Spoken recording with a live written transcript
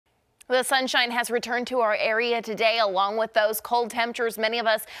The sunshine has returned to our area today, along with those cold temperatures. Many of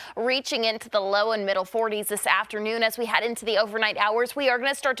us reaching into the low and middle 40s this afternoon. As we head into the overnight hours, we are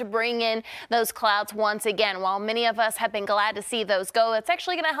going to start to bring in those clouds once again. While many of us have been glad to see those go, it's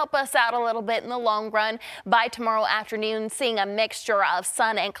actually going to help us out a little bit in the long run. By tomorrow afternoon, seeing a mixture of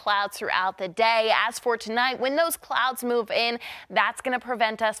sun and clouds throughout the day. As for tonight, when those clouds move in, that's going to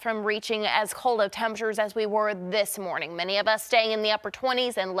prevent us from reaching as cold of temperatures as we were this morning. Many of us staying in the upper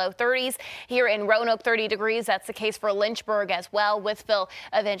 20s and low 30s. Here in Roanoke, 30 degrees. That's the case for Lynchburg as well. Wytheville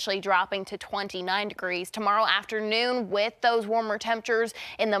eventually dropping to 29 degrees. Tomorrow afternoon, with those warmer temperatures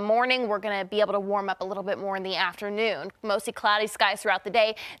in the morning, we're going to be able to warm up a little bit more in the afternoon. Mostly cloudy skies throughout the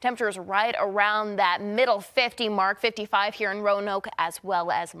day. Temperatures right around that middle 50 mark, 55 here in Roanoke as well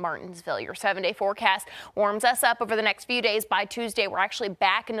as Martinsville. Your 7-day forecast warms us up over the next few days. By Tuesday, we're actually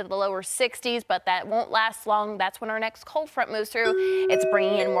back into the lower 60s, but that won't last long. That's when our next cold front moves through. It's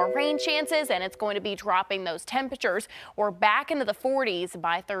bringing in more rain chances, and it's going to be dropping those temperatures. We're back into the 40s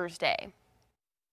by Thursday.